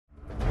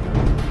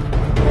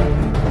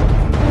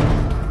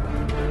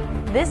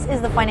This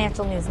is the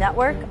Financial News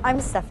Network.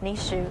 I'm Stephanie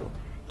Hsu.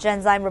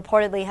 Genzyme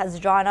reportedly has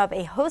drawn up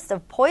a host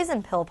of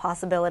poison pill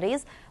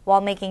possibilities while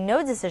making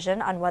no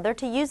decision on whether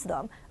to use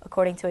them,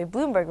 according to a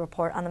Bloomberg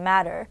report on the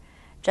matter.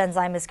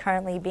 Genzyme is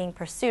currently being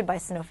pursued by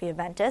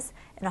Sanofi-Aventis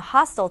in a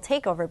hostile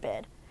takeover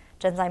bid.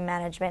 Genzyme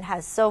management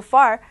has so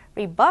far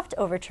rebuffed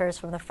overtures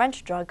from the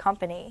French drug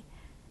company.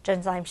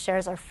 Genzyme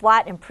shares are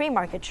flat in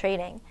pre-market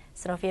trading.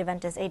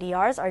 Sanofi-Aventis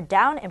ADRs are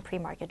down in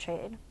pre-market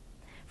trade.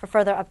 For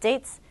further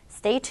updates,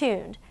 stay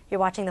tuned. You're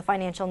watching the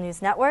Financial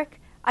News Network.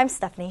 I'm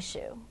Stephanie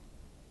Hsu.